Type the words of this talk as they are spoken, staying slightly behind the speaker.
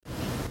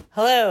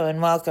Hello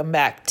and welcome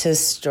back to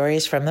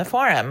Stories from the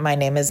Forum. My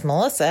name is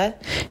Melissa,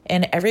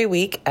 and every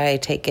week I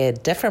take a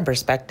different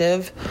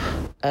perspective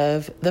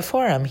of the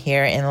Forum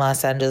here in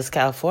Los Angeles,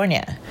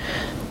 California.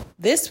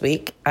 This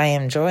week I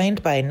am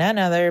joined by none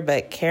other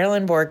but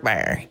Carolyn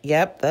Borgmeyer.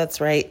 Yep, that's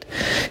right.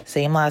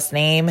 Same last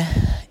name.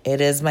 It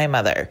is my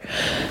mother.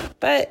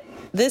 But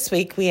this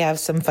week we have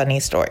some funny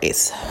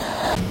stories.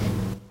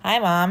 Hi,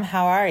 Mom.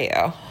 How are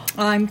you?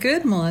 I'm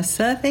good,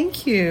 Melissa.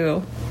 Thank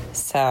you.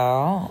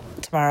 So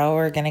tomorrow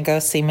we're going to go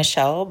see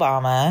Michelle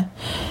Obama,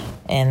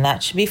 and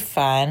that should be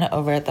fun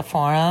over at the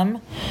Forum.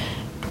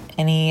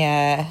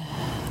 Any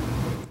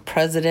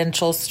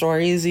presidential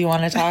stories you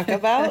want to talk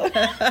about?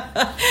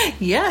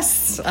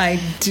 Yes, I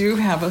do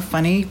have a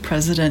funny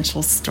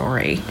presidential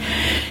story.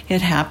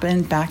 It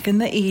happened back in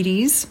the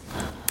 80s.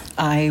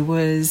 I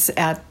was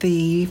at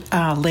the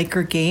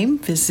Laker game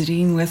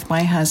visiting with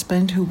my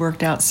husband who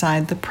worked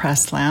outside the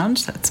press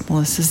lounge. That's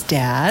Melissa's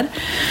dad,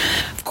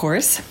 of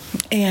course.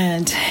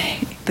 And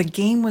the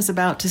game was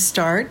about to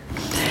start.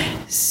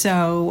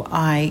 So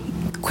I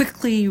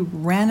quickly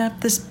ran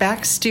up this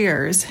back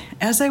stairs.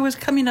 As I was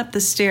coming up the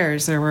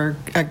stairs, there were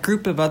a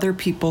group of other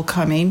people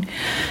coming.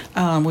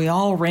 We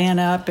all ran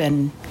up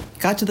and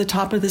got to the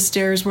top of the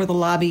stairs where the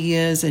lobby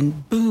is,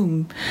 and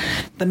boom,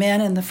 the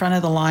man in the front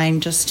of the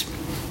line just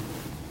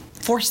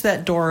forced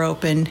that door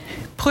open,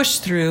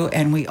 pushed through,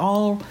 and we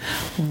all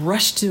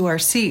rushed to our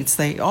seats.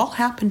 They all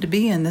happened to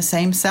be in the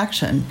same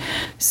section.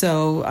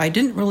 So I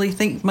didn't really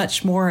think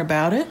much more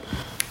about it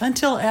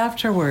until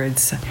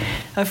afterwards.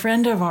 A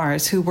friend of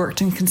ours who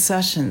worked in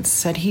concessions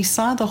said he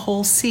saw the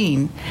whole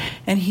scene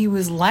and he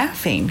was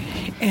laughing.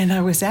 And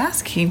I was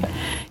asking,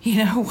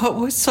 what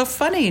was so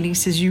funny? And he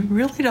says, "You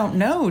really don't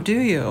know, do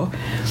you?"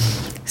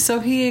 So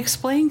he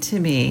explained to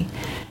me,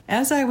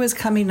 as I was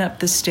coming up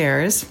the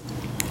stairs,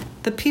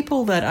 the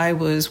people that I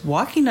was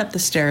walking up the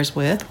stairs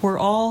with were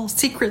all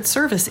Secret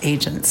Service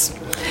agents.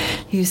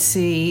 You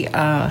see,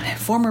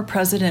 former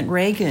President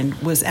Reagan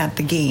was at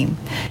the game.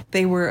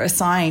 They were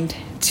assigned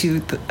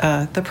to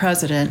the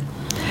president,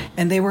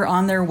 and they were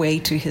on their way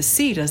to his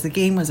seat as the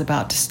game was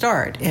about to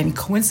start. And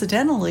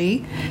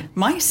coincidentally,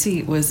 my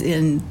seat was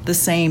in the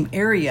same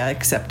area,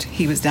 except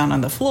he was down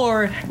on the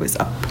floor and I was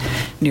up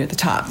near the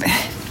top.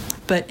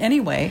 But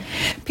anyway,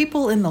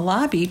 people in the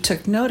lobby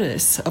took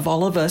notice of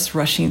all of us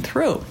rushing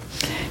through.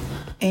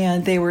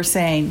 And they were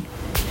saying,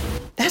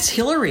 "That's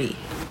Hillary.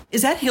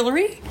 Is that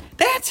Hillary?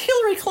 That's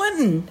Hillary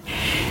Clinton."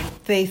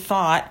 They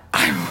thought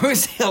I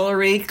was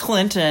Hillary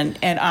Clinton,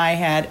 and I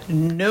had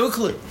no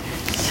clue.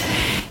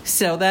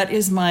 So that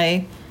is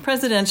my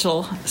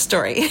presidential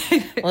story.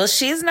 Well,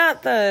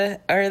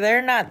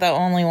 they're not the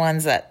only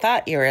ones that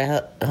thought you were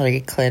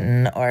Hillary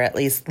Clinton, or at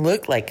least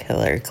looked like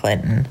Hillary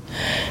Clinton.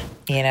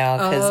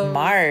 Because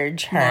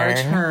Marge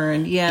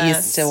Hearn yes.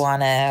 used to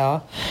want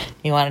to...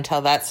 You want to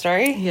tell that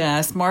story?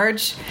 Yes,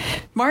 Marge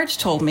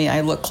told me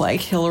I look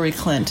like Hillary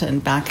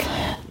Clinton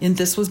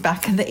this was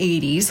back in the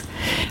 80s.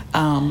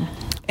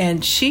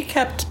 And she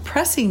kept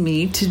pressing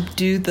me to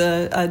do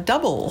the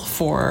double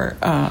for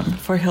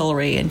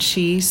Hillary, and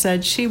she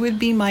said she would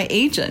be my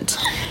agent.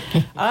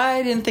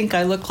 I didn't think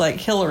I looked like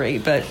Hillary,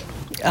 but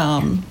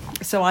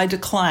so I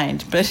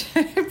declined. But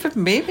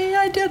maybe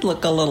I did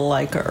look a little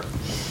like her.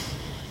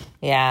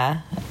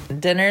 Yeah,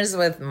 dinners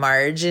with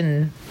Marge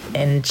and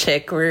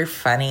Chick were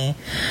funny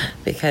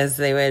because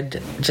they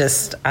would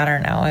just, I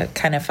don't know, it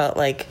kind of felt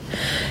like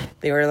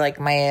they were like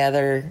my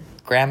other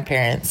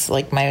grandparents,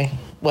 like my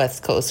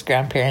West Coast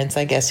grandparents,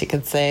 I guess you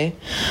could say.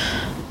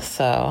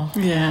 So,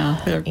 yeah,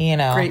 they're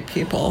great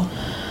people.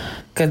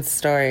 Good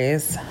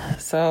stories.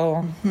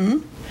 So,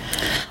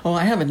 Well,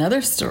 I have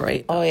another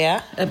story. Oh,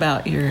 yeah?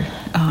 About your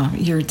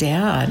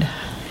dad.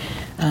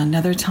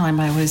 Another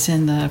time I was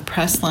in the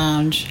press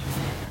lounge,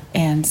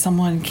 and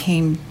someone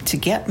came to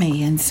get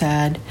me and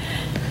said,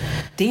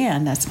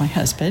 "Dan," that's my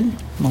husband,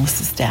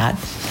 Melissa's dad,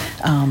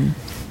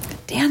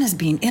 "Dan is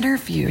being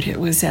interviewed."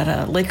 It was at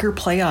a Laker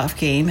playoff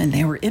game, and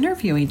they were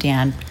interviewing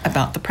Dan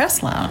about the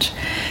press lounge.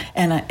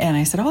 And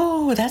I said,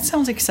 "Oh, that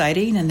sounds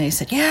exciting." And they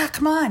said, "Yeah,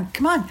 come on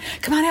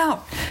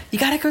out. You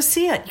got to go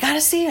see it. You got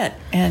to see it."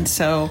 And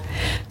so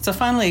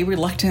finally,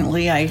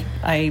 reluctantly,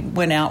 I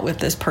went out with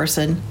this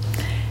person.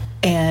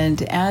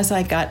 And as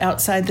I got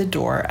outside the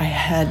door, I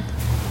had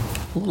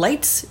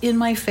lights in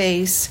my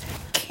face,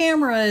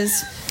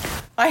 cameras.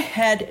 I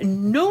had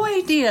no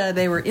idea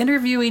they were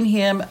interviewing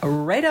him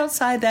right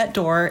outside that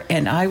door,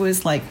 and I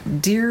was like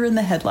deer in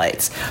the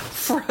headlights,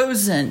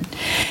 frozen.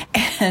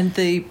 And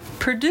the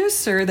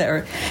producer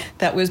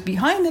that was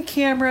behind the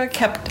camera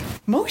kept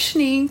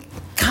motioning,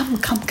 come,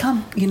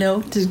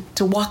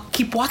 to walk,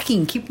 keep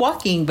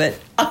walking, but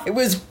I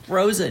was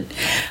frozen.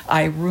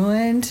 I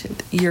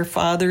ruined your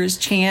father's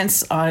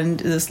chance on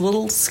this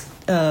little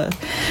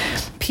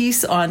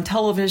piece on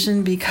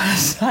television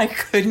because I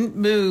couldn't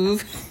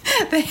move.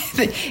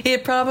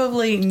 It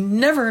probably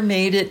never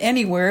made it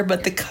anywhere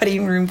but the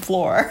cutting room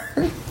floor.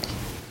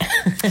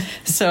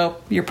 So,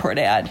 your poor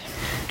dad.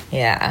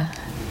 Yeah.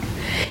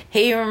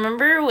 Hey,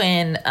 remember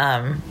when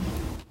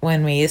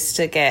when we used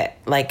to get,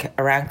 like,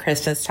 around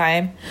Christmas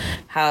time,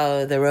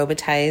 how the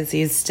Robitaille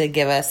used to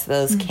give us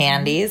those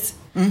candies.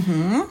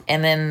 Mm-hmm.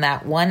 And then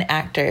that one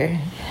actor,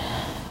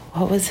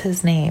 what was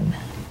his name?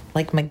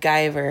 Like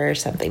MacGyver or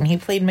something. He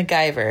played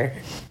MacGyver,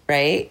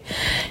 right?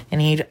 And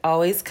he'd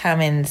always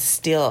come and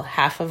steal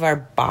half of our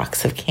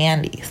box of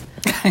candies.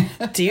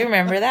 Do you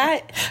remember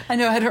that? I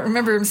know. I don't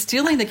remember him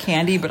stealing the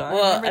candy, but I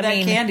remember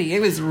that candy.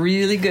 It was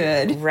really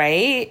good.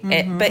 Right?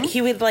 Mm-hmm. But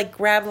he would, like,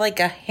 grab, like,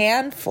 a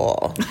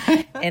handful.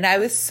 And I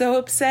was so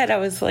upset. I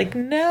was like,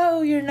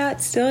 no, you're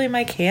not stealing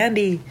my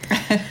candy.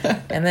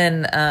 And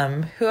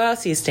then who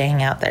else used to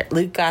hang out there?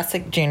 Luke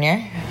Gossett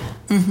Jr.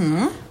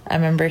 Mm-hmm. I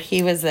remember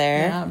he was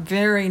there. Yeah,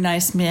 very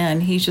nice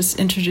man. He just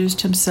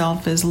introduced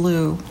himself as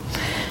Lou.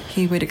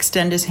 He would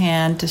extend his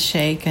hand to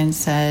shake and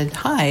said,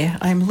 "Hi,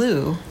 I'm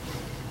Lou."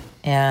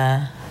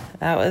 Yeah,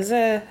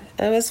 it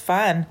was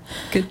fun.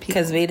 Good people.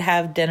 Because we'd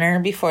have dinner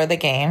before the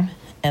game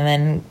and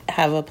then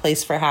have a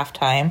place for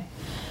halftime.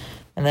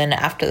 And then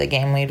after the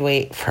game, we'd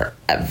wait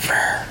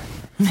forever.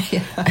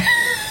 Yeah.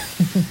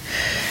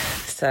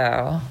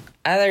 So,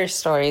 other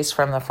stories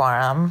from the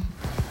Forum,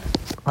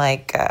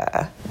 like,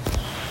 I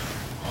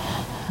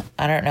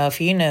don't know if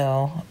you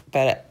knew,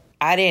 but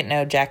I didn't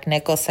know Jack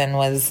Nicholson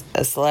was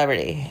a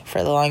celebrity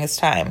for the longest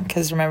time.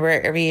 Because remember,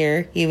 every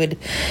year he would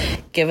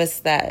give us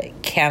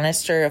that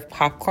canister of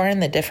popcorn,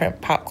 the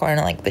different popcorn,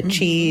 like the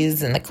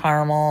cheese and the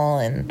caramel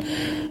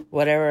and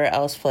whatever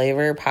else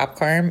flavor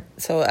popcorn.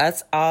 So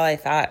that's all I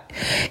thought.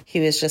 He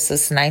was just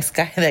this nice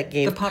guy that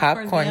gave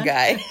popcorn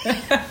guy.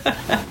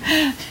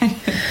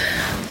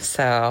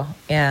 So,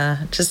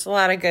 yeah, just a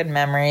lot of good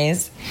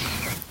memories.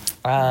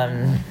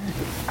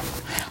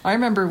 I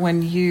remember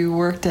when you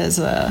worked as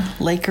a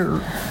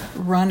Laker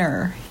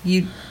runner,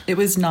 it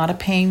was not a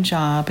paying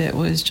job. It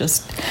was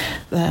just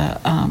the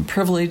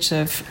privilege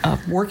of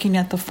working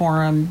at the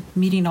Forum,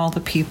 meeting all the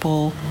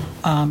people,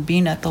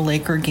 being at the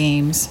Laker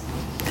games.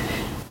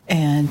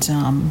 And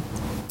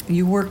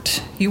you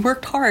worked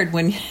hard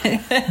when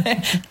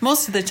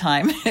most of the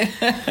time.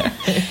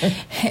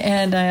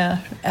 And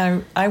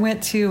I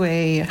went to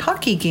a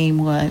hockey game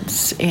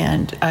once,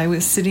 and I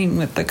was sitting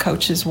with the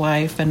coach's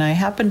wife, and I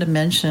happened to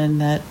mention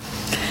that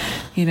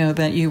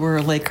that you were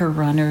a Laker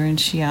runner, and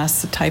she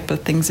asked the type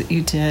of things that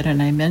you did,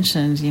 and I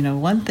mentioned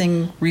one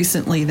thing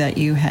recently that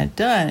you had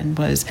done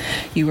was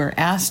you were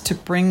asked to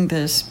bring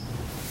this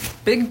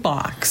big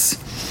box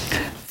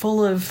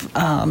full of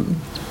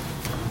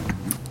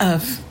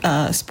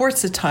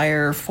sports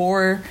attire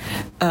for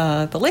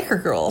the Laker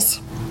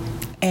girls.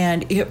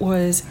 And it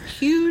was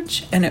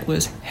huge and it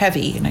was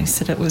heavy. And I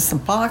said it was a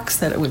box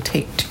that it would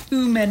take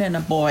 2 men and a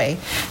boy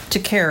to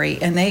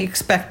carry. And they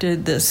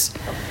expected this,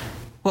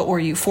 what were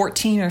you,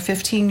 14 or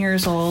 15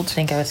 years old? I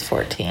think I was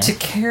 14. To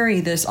carry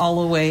this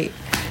all the way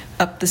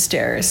up the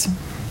stairs.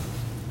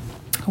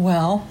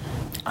 Well,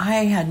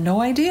 I had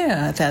no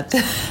idea that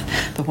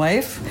the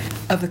wife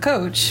of the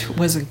coach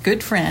was a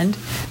good friend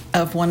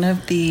of one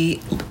of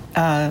the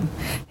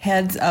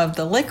heads of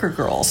the Laker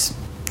girls.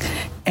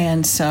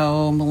 And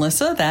so,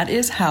 Melissa, that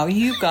is how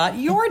you got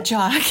your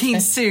jogging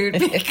suit,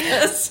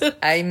 because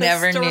I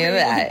never knew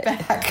that.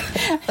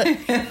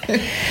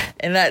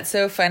 And that's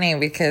so funny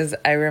because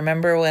I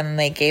remember when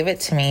they gave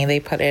it to me,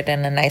 they put it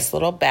in a nice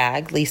little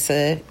bag.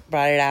 Lisa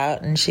brought it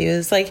out and she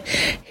was like,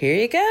 "Here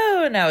you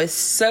go." And I was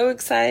so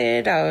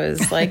excited. I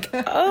was like,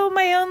 "Oh,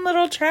 my own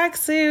little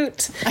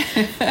tracksuit."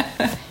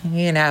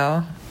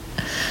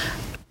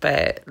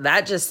 But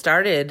that just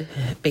started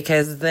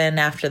because then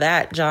after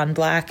that, John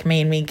Black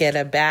made me get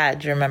a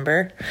badge,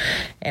 remember?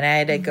 And I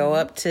had to go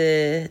up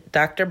to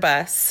Dr.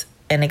 Buss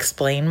and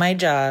explain my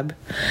job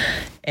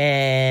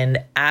and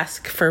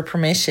ask for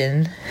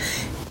permission.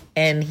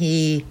 And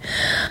he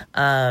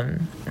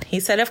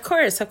said, of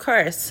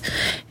course.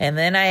 And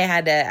then I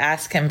had to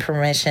ask him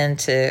permission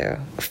to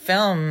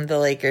film the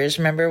Lakers.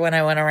 Remember when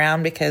I went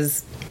around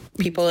because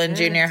people in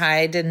junior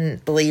high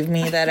didn't believe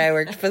me that I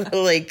worked for the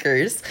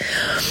Lakers.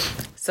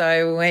 So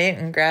I went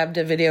and grabbed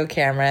a video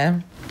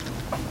camera,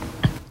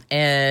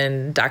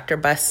 and Dr.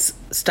 Buss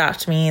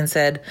stopped me and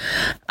said,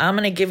 "I'm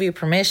going to give you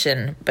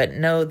permission, but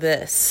know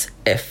this.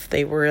 If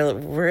they were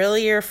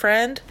really your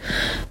friend,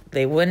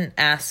 they wouldn't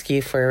ask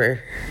you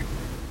for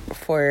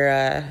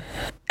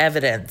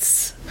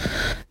evidence.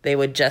 They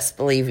would just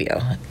believe you."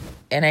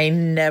 And I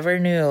never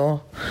knew,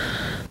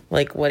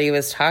 what he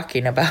was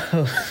talking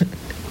about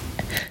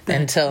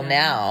until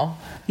now.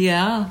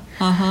 Yeah.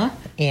 Uh-huh.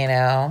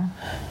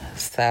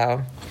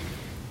 So,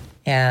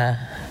 yeah.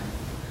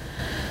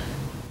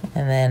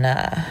 And then,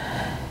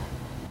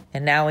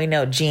 and now we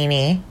know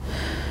Jeannie,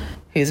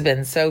 who's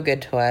been so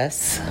good to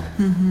us.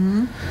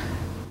 Mm-hmm.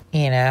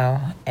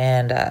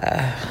 And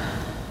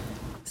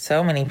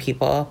so many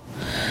people.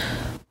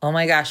 Oh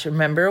my gosh,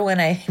 remember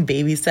when I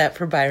babysat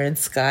for Byron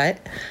Scott?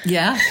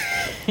 Yeah.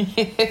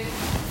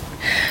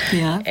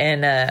 Yeah.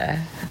 And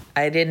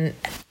I didn't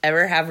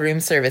ever have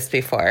room service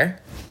before,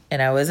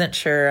 and I wasn't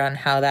sure on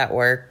how that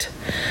worked.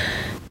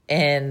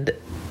 And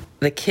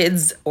the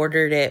kids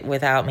ordered it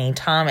without me.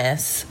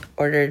 Thomas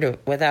ordered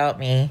without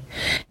me,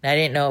 and I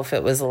didn't know if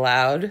it was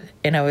allowed,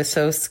 and I was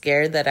so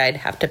scared that I'd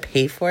have to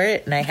pay for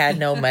it, and I had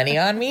no money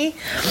on me.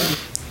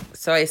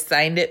 So I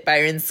signed it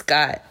Byron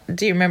Scott.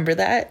 Do you remember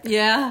that?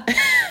 Yeah.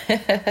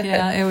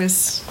 Yeah,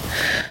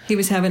 he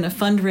was having a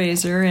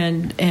fundraiser,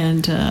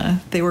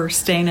 and they were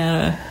staying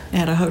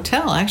at a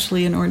hotel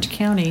actually in Orange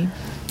County.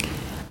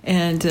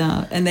 And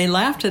they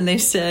laughed and they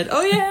said,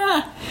 "Oh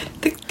yeah,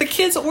 the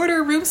kids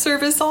order room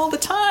service all the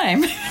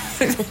time."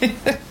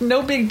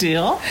 No big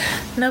deal.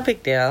 No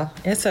big deal.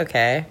 It's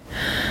okay.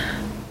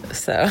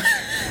 So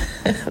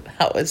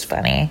that was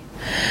funny.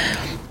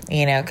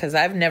 Because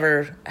I've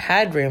never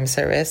had room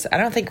service. I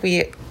don't think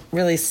we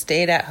really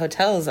stayed at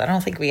hotels. I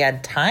don't think we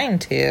had time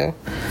to.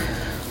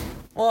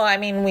 Well, I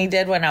mean, we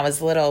did when I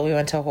was little. We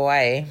went to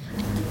Hawaii.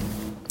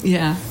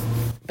 Yeah.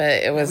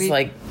 But it was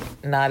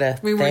not a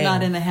We thing. were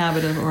not in the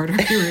habit of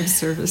ordering room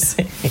service.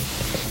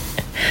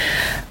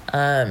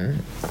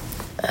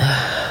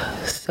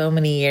 So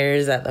many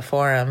years at the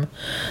Forum.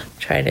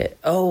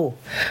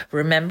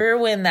 Remember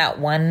when that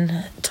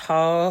one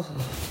tall...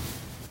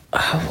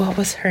 what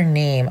was her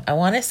name? I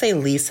want to say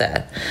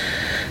Lisa.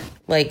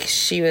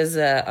 She was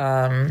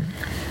an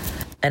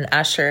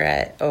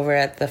usher over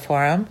at the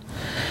Forum.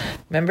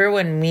 Remember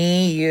when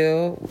me,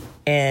 you,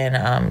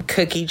 and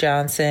Cookie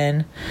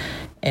Johnson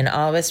and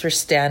all of us were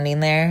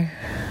standing there?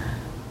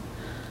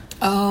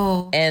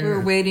 Oh, and we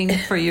were waiting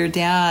for your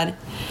dad.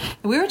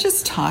 We were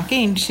just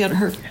talking. She had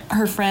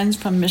her friends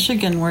from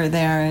Michigan were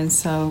there, and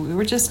so we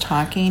were just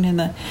talking, and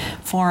the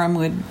Forum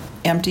would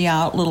empty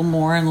out a little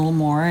more,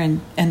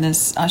 and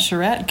this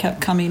usherette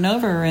kept coming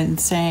over and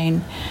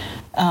saying,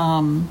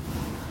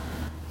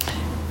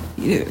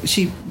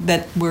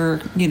 that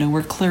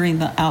we're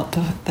clearing out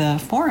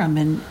the Forum,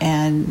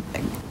 and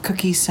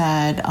Cookie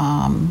said,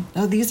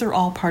 "Oh, these are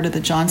all part of the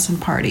Johnson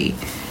party."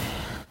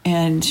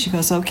 And she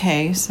goes,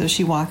 "Okay." So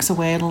she walks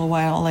away a little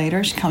while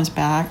later. She comes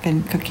back,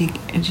 and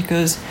she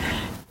goes,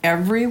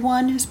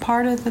 "Everyone is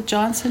part of the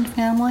Johnson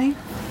family?"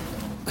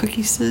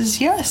 Cookie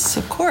says, "Yes,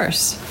 of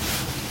course."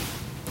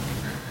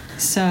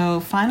 So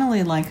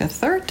finally, a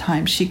third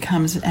time, she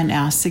comes and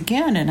asks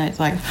again, and I was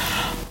like,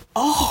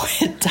 oh,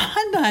 it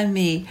dawned on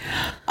me.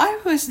 I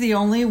was the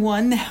only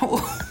one that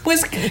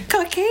was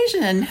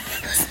Caucasian.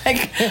 It's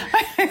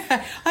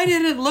I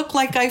didn't look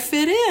like I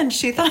fit in.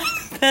 She thought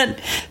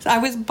that I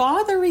was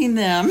bothering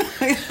them.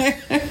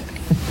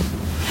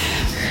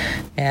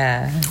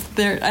 Yeah.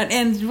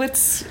 And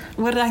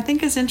what I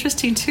think is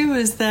interesting, too,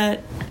 is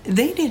that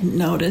they didn't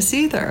notice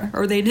either,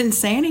 or they didn't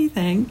say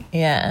anything.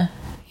 Yeah.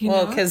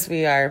 Well, because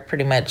we are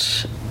pretty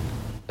much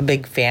a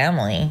big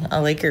family,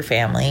 a Laker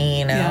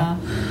family, Yeah.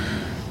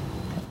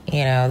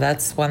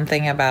 That's one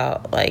thing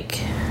about,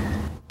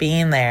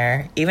 being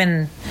there.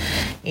 Even,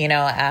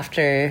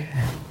 after,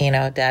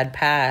 Dad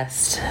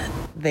passed,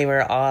 they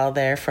were all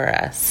there for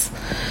us.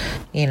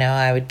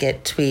 I would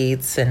get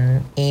tweets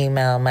and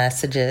email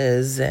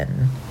messages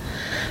and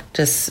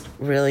just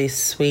really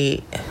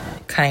sweet,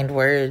 kind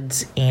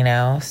words,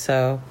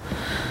 So,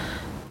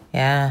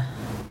 yeah.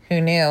 Who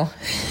knew?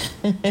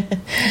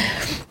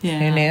 Yeah.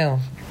 Who knew?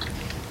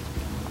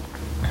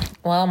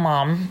 Well,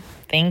 Mom,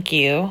 thank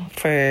you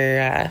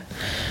for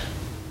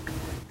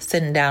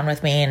sitting down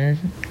with me and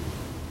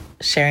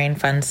sharing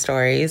fun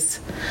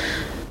stories.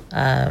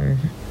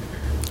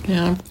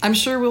 Yeah, I'm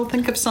sure we'll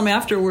think of some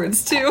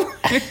afterwards, too.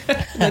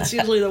 That's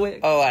usually the way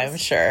it goes. Oh, I'm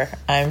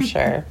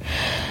sure.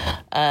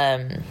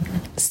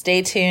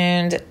 Stay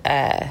tuned.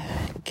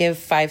 Give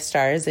 5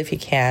 stars if you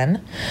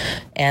can,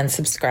 and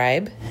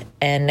subscribe.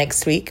 And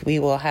next week we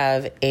will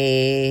have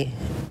a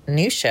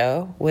new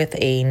show with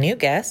a new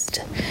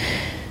guest.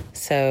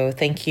 So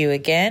thank you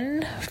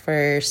again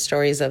for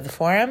Stories of the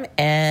Forum,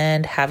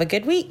 and have a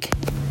good week.